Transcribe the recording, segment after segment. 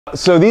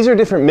So these are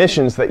different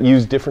missions that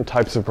use different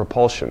types of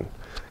propulsion.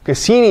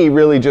 Cassini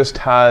really just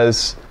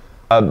has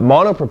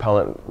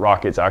monopropellant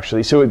rockets,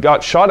 actually. So it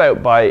got shot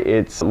out by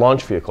its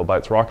launch vehicle, by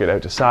its rocket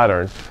out to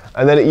Saturn,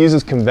 and then it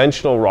uses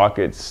conventional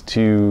rockets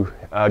to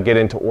get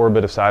into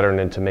orbit of Saturn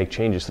and to make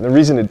changes. And the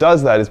reason it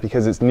does that is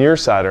because it's near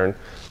Saturn,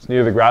 it's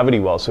near the gravity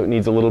well, so it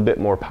needs a little bit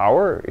more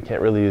power. It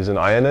can't really use an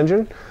ion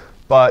engine.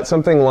 But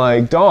something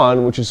like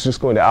Dawn, which is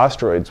just going to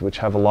asteroids, which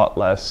have a lot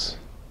less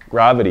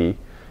gravity,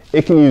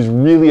 it can use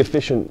really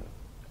efficient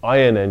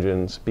ion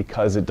engines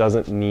because it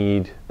doesn't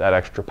need that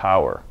extra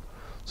power.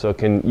 So it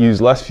can use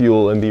less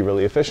fuel and be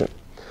really efficient.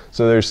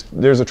 So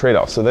there's a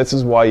trade-off. So this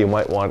is why you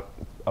might want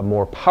a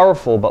more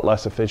powerful but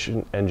less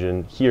efficient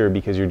engine here,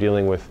 because you're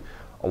dealing with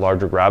a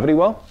larger gravity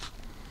well.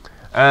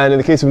 And in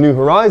the case of New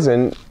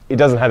Horizon, it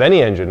doesn't have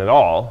any engine at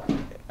all.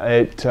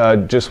 It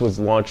just was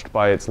launched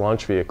by its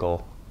launch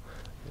vehicle,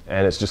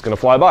 and it's just going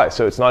to fly by.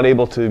 So it's not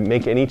able to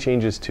make any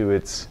changes to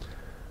its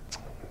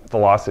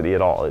velocity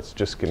at all. It's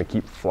just going to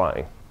keep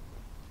flying.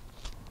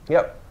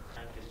 Yep.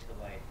 Just to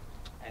like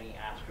any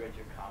asteroids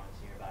or comets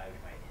nearby, we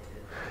might hit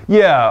it.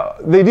 Yeah,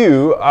 they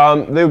do.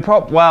 They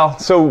would well,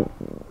 so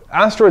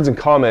asteroids and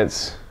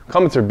comets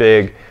are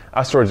big,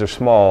 asteroids are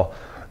small.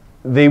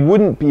 They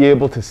wouldn't be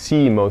able to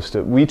see most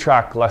of, we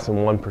track less than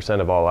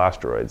 1% of all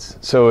asteroids.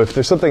 So if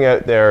there's something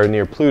out there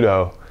near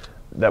Pluto,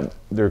 that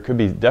there could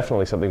be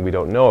definitely something we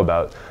don't know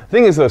about. The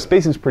thing is though,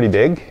 space is pretty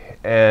big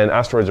and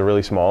asteroids are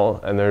really small,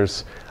 and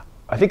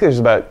I think there's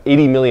about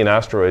 80 million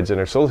asteroids in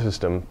our solar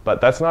system, but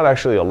that's not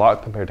actually a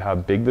lot compared to how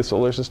big the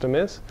solar system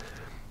is.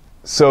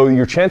 So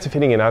your chance of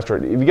hitting an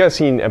asteroid, have you guys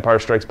seen Empire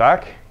Strikes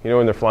Back? You know,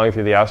 when they're flying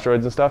through the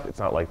asteroids and stuff? It's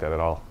not like that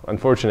at all,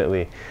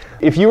 unfortunately.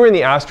 If you were in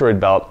the asteroid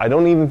belt, I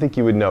don't even think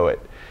you would know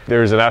it.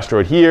 There's an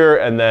asteroid here,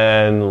 and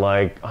then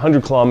like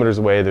 100 kilometers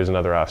away, there's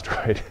another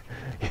asteroid.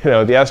 You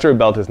know, the asteroid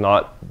belt is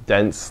not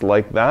dense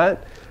like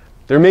that.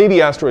 There may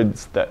be asteroid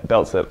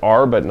belts that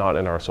are, but not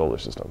in our solar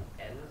system.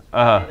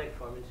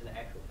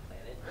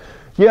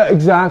 Yeah,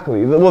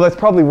 exactly. Well, that's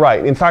probably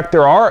right. In fact,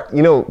 there are,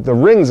 you know, the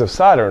rings of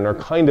Saturn are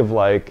kind of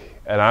like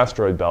an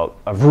asteroid belt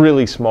of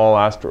really small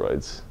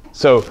asteroids.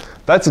 So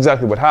that's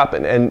exactly what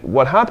happened. And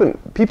what happened,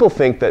 people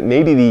think that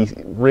maybe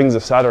the rings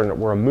of Saturn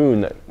were a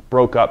moon that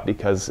broke up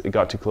because it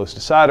got too close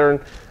to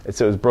Saturn, and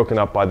so it was broken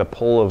up by the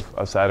pull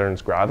of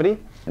Saturn's gravity.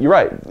 You're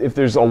right, if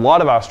there's a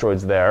lot of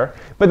asteroids there,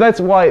 but that's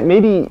why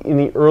maybe in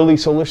the early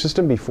solar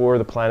system before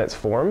the planets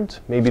formed,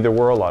 maybe there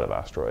were a lot of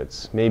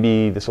asteroids.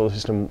 Maybe the solar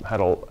system had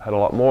a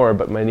lot more,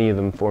 but many of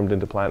them formed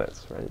into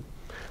planets, right?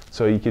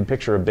 So you could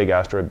picture a big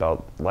asteroid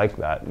belt like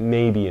that,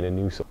 maybe in a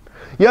new solar.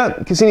 Yeah,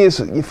 Cassini is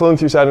flowing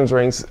through Saturn's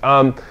rings.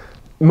 The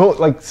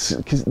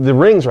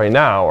rings right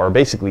now are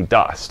basically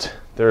dust.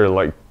 They're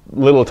like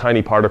little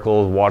tiny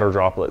particles, water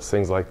droplets,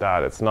 things like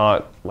that. It's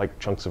not like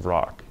chunks of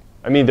rock.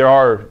 I mean, there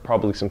are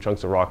probably some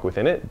chunks of rock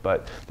within it,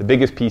 but the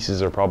biggest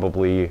pieces are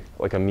probably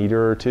like a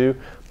meter or two,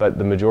 but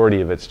the majority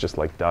of it's just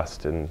like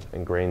dust and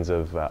grains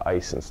of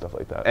ice and stuff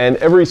like that. And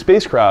every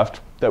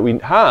spacecraft that we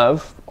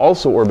have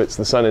also orbits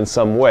the sun in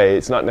some way.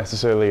 It's not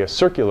necessarily a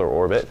circular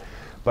orbit,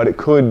 but it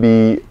could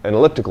be an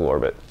elliptical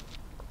orbit.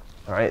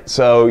 All right,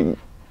 so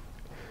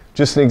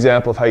just an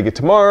example of how you get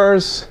to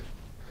Mars,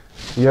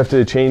 you have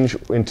to change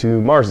into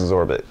Mars's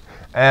orbit.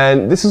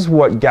 And this is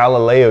what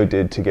Galileo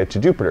did to get to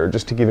Jupiter.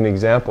 Just to give an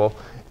example,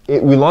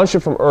 we launched it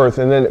from Earth,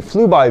 and then it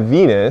flew by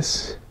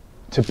Venus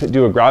to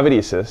do a gravity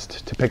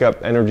assist to pick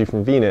up energy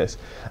from Venus.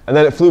 And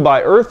then it flew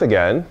by Earth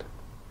again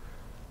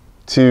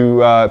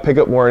to pick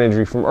up more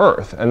energy from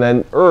Earth. And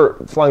then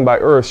flying by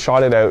Earth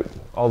shot it out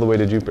all the way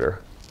to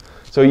Jupiter.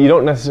 So you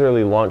don't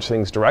necessarily launch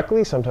things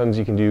directly. Sometimes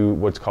you can do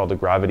what's called a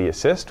gravity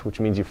assist,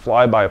 which means you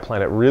fly by a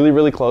planet really,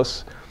 really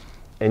close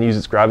and use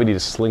its gravity to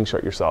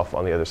slingshot yourself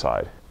on the other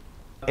side.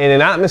 In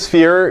an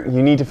atmosphere,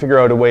 you need to figure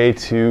out a way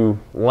to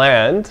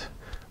land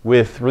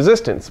with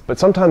resistance, but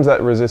sometimes that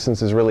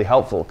resistance is really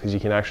helpful because you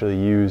can actually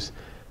use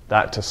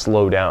that to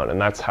slow down, and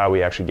that's how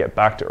we actually get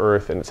back to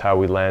Earth, and it's how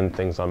we land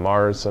things on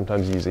Mars.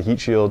 Sometimes you use a heat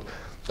shield.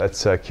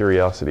 That's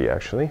Curiosity,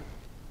 actually.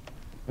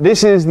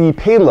 This is the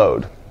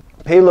payload.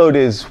 Payload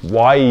is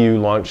why you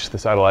launch the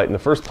satellite in the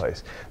first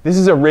place. This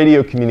is a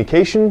radio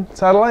communication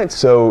satellite,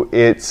 so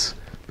its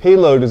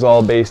payload is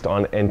all based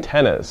on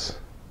antennas.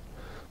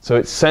 So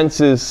it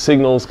senses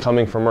signals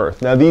coming from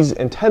Earth. Now these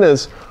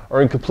antennas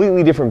are in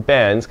completely different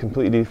bands,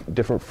 completely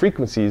different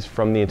frequencies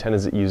from the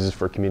antennas it uses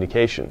for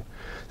communication.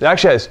 It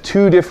actually has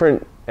two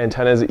different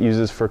antennas it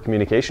uses for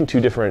communication, two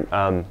different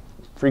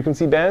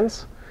frequency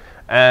bands.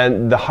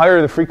 And the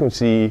higher the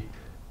frequency,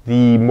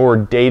 the more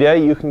data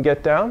you can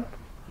get down,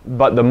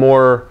 but the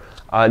more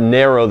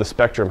narrow the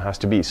spectrum has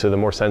to be. So the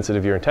more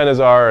sensitive your antennas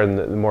are and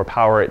the more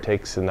power it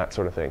takes and that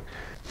sort of thing.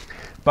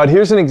 But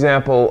here's an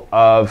example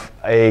of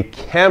a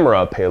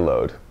camera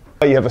payload.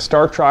 You have a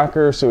star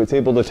tracker, so it's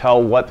able to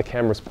tell what the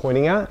camera's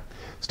pointing at.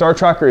 Star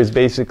tracker is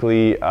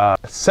basically a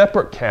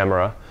separate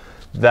camera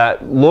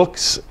that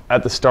looks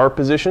at the star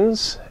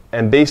positions,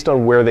 and based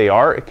on where they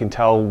are, it can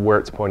tell where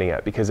it's pointing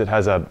at because it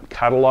has a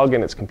catalog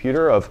in its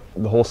computer of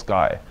the whole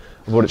sky,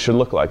 of what it should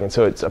look like. And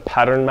so it's a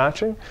pattern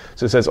matching.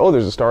 So it says, oh,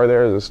 there's a star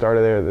there, there's a star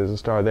there, there's a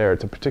star there.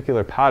 It's a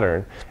particular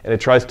pattern, and it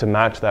tries to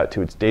match that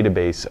to its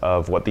database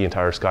of what the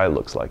entire sky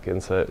looks like,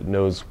 and so it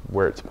knows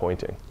where it's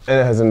pointing. And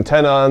it has an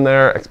antenna on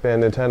there,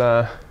 expand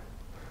antenna,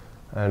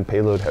 and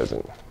payload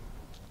housing.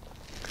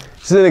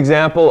 This is an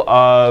example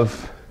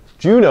of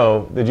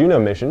Juno, the Juno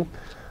mission,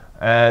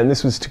 and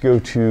this was to go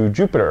to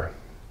Jupiter.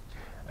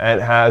 And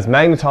it has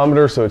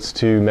magnetometer, so it's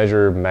to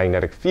measure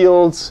magnetic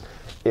fields.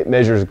 It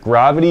measures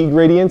gravity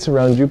gradients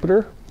around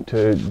Jupiter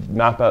to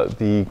map out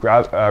the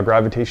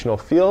gravitational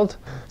field.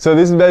 So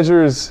this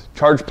measures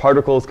charged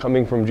particles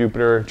coming from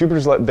Jupiter.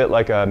 Jupiter's a bit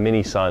like a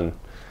mini sun.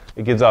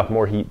 It gives off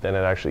more heat than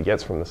it actually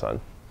gets from the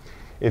sun.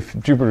 If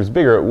Jupiter's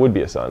bigger, it would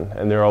be a sun.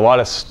 And there are a lot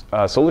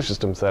of solar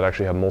systems that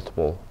actually have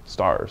multiple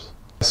stars.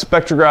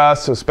 Spectrograph,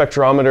 so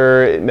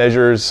spectrometer, it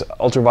measures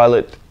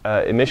ultraviolet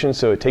emissions,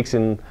 so it takes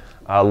in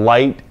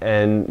light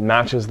and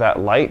matches that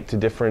light to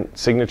different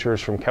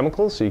signatures from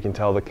chemicals, so you can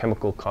tell the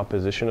chemical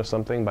composition of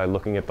something by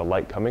looking at the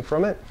light coming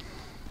from it.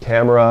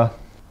 Camera,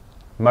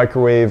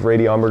 microwave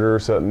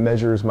radiometer, so it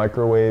measures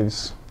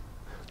microwaves.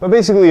 But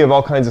basically you have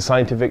all kinds of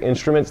scientific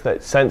instruments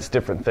that sense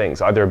different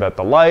things, either about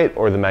the light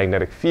or the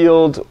magnetic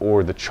field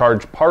or the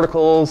charged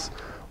particles,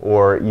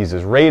 or it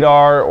uses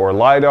radar or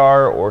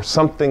LiDAR or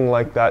something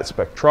like that,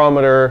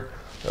 spectrometer.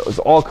 There's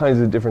all kinds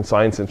of different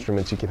science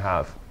instruments you can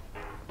have.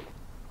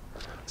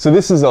 So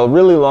this is a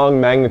really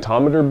long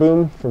magnetometer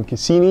boom from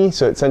Cassini,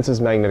 so it senses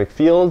magnetic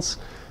fields.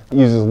 It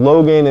uses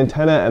low gain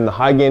antenna and the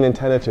high gain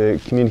antenna to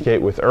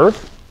communicate with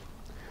Earth.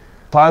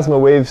 Plasma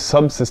wave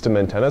subsystem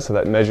antenna, so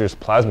that measures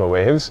plasma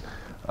waves.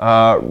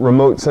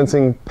 Remote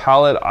sensing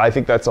palette, I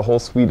think that's a whole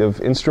suite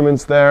of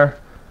instruments there.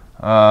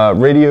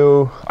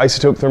 Radio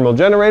isotope thermal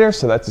generator,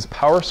 so that's its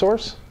power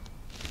source.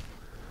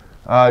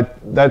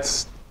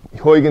 That's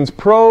Huygens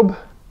probe.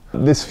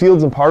 This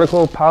fields and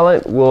particle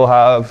palette will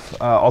have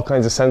all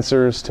kinds of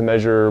sensors to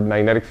measure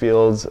magnetic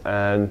fields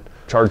and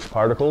charged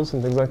particles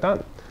and things like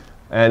that.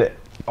 And it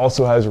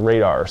also has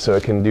radar, so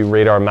it can do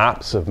radar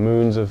maps of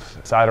moons of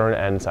Saturn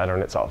and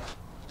Saturn itself.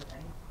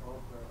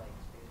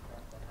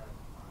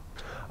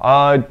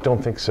 I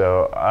don't think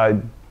so,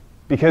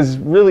 because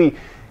really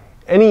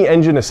any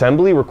engine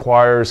assembly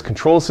requires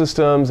control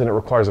systems, and it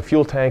requires a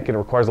fuel tank, and it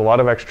requires a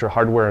lot of extra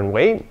hardware and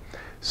weight.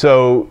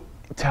 So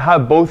to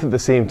have both at the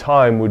same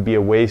time would be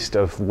a waste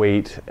of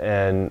weight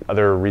and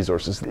other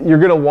resources. You're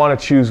going to want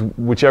to choose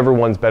whichever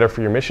one's better for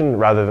your mission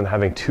rather than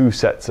having two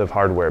sets of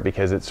hardware,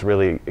 because it's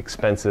really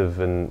expensive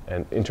and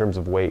in terms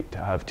of weight to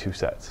have two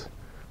sets.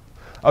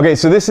 Okay,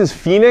 so this is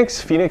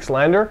Phoenix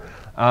lander.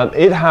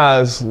 It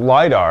has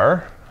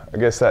LiDAR. I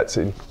guess that's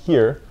in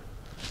here.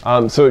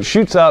 So it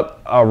shoots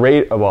up a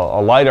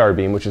LiDAR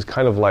beam, which is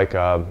kind of like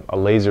a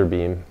laser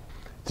beam.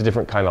 It's a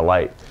different kind of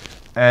light.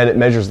 And it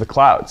measures the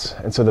clouds.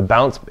 And so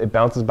it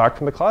bounces back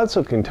from the clouds,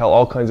 so it can tell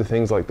all kinds of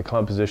things like the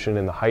composition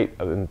and the height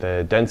and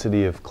the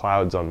density of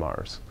clouds on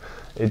Mars.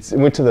 It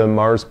went to the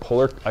Mars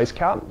polar ice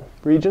cap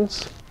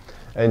regions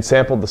and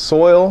sampled the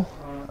soil.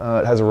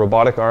 It has a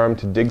robotic arm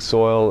to dig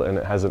soil, and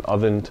it has an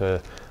oven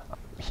to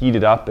heat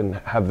it up and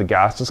have the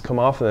gases come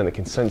off, and then it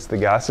can sense the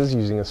gases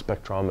using a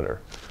spectrometer.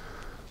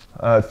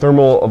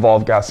 Thermal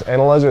evolved gas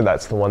analyzer,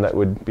 that's the one that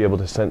would be able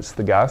to sense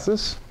the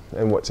gases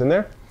and what's in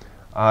there.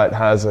 It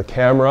has a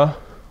camera,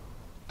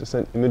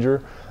 descent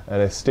imager,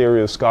 and a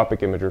stereoscopic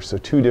imager, so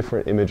two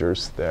different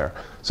imagers there.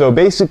 So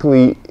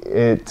basically,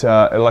 it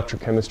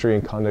electrochemistry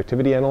and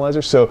conductivity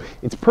analyzer. So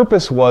its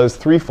purpose was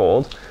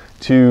threefold: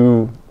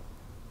 to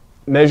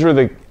measure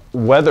the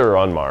weather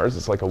on Mars.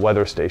 It's like a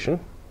weather station.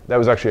 That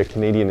was actually a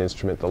Canadian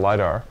instrument, the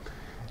LiDAR.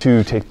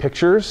 To take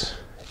pictures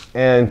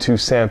and to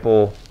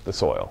sample the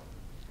soil.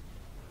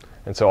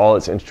 And so all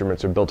its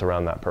instruments are built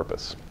around that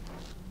purpose.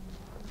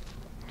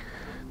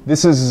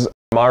 This is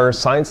Mars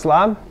Science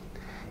Lab.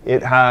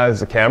 It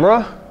has a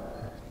camera,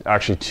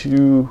 actually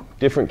two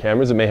different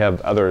cameras. It may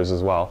have others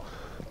as well.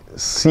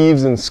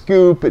 Sieves and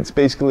scoop, it's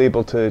basically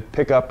able to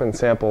pick up and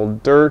sample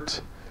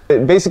dirt.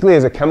 It basically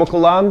has a chemical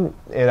lab.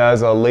 It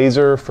has a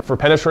laser for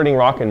penetrating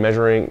rock and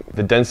measuring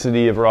the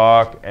density of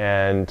rock,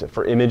 and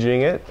for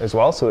imaging it as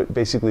well. So it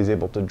basically is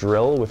able to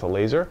drill with a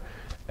laser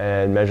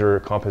and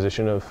measure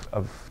composition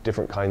of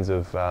different kinds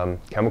of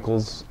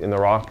chemicals in the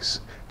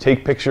rocks,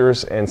 take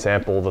pictures, and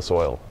sample the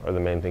soil are the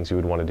main things you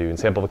would want to do, and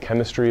sample the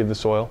chemistry of the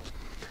soil.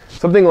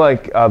 Something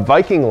like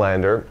Viking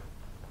lander,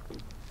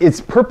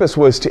 its purpose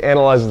was to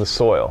analyze the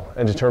soil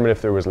and determine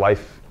if there was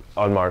life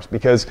on Mars.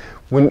 Because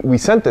when we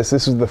sent this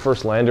was the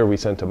first lander we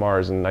sent to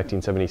Mars in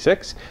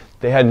 1976,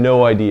 they had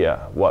no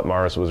idea what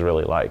Mars was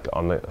really like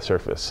on the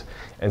surface.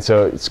 And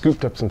so it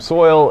scooped up some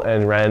soil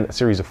and ran a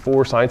series of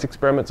 4 science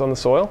experiments on the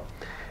soil.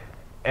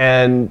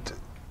 And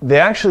they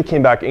actually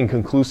came back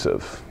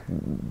inconclusive.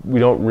 We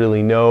don't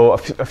really know.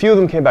 A few of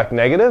them came back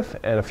negative,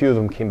 and a few of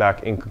them came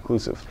back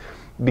inconclusive.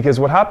 Because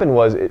what happened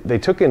was they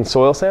took in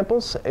soil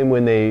samples, and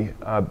when they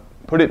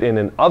put it in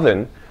an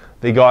oven,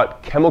 they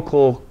got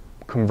chemical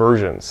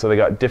conversions. So they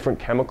got different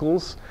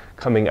chemicals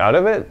coming out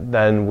of it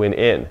than went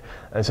in.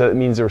 And so it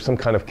means there was some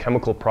kind of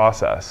chemical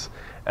process.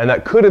 And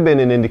that could have been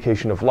an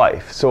indication of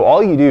life. So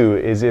all you do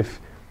is if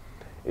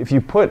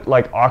you put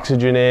like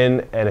oxygen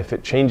in, and if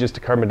it changes to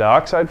carbon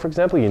dioxide, for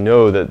example, you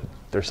know that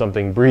there's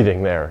something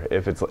breathing there.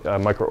 If it's a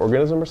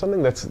microorganism or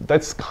something,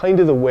 that's kind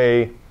of the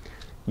way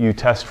you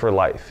test for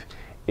life,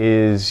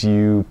 is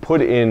you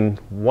put in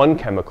one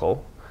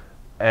chemical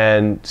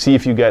and see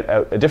if you get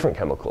out a different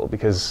chemical,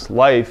 because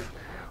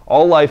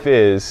all life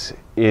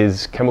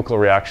is chemical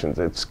reactions.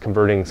 It's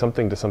converting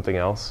something to something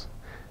else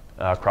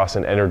across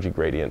an energy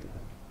gradient.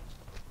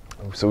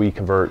 So we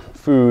convert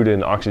food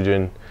and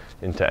oxygen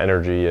into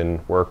energy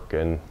and work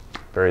and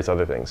various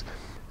other things.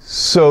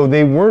 So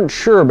they weren't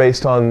sure,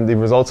 based on the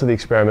results of the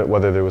experiment,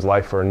 whether there was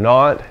life or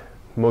not.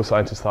 Most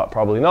scientists thought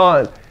probably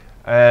not,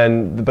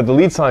 but the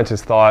lead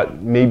scientist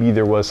thought maybe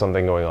there was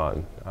something going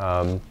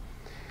on.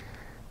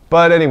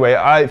 But anyway,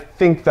 I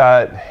think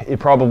that it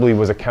probably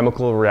was a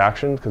chemical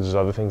reaction, because there's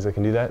other things that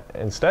can do that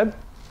instead.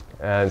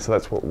 And so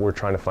that's what we're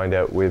trying to find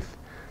out with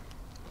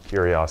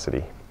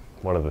Curiosity,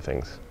 one of the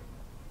things.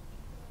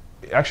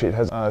 Actually, it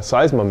has a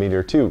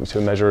seismometer too,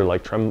 to measure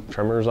like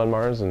tremors on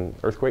Mars and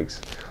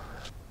earthquakes.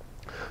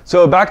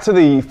 So back to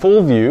the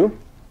full view,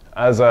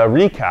 as a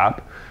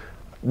recap,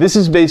 this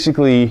is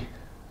basically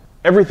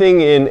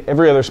everything in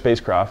every other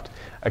spacecraft,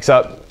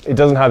 except it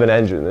doesn't have an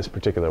engine in this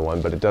particular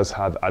one, but it does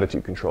have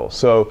attitude control.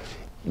 So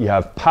you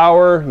have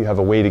power, you have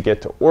a way to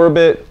get to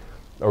orbit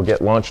or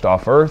get launched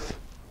off Earth.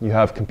 You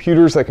have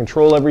computers that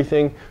control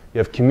everything. You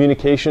have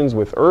communications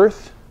with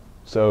Earth.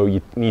 So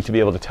you need to be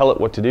able to tell it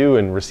what to do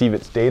and receive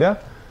its data.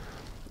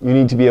 You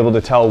need to be able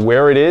to tell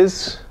where it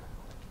is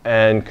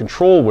and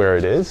control where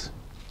it is.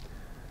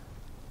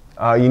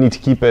 You need to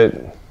keep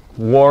it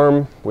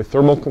warm with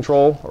thermal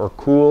control, or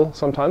cool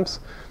sometimes.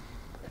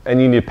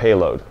 And you need a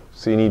payload.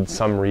 So you need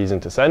some reason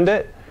to send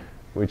it,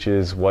 which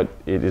is what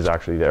it is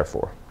actually there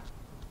for.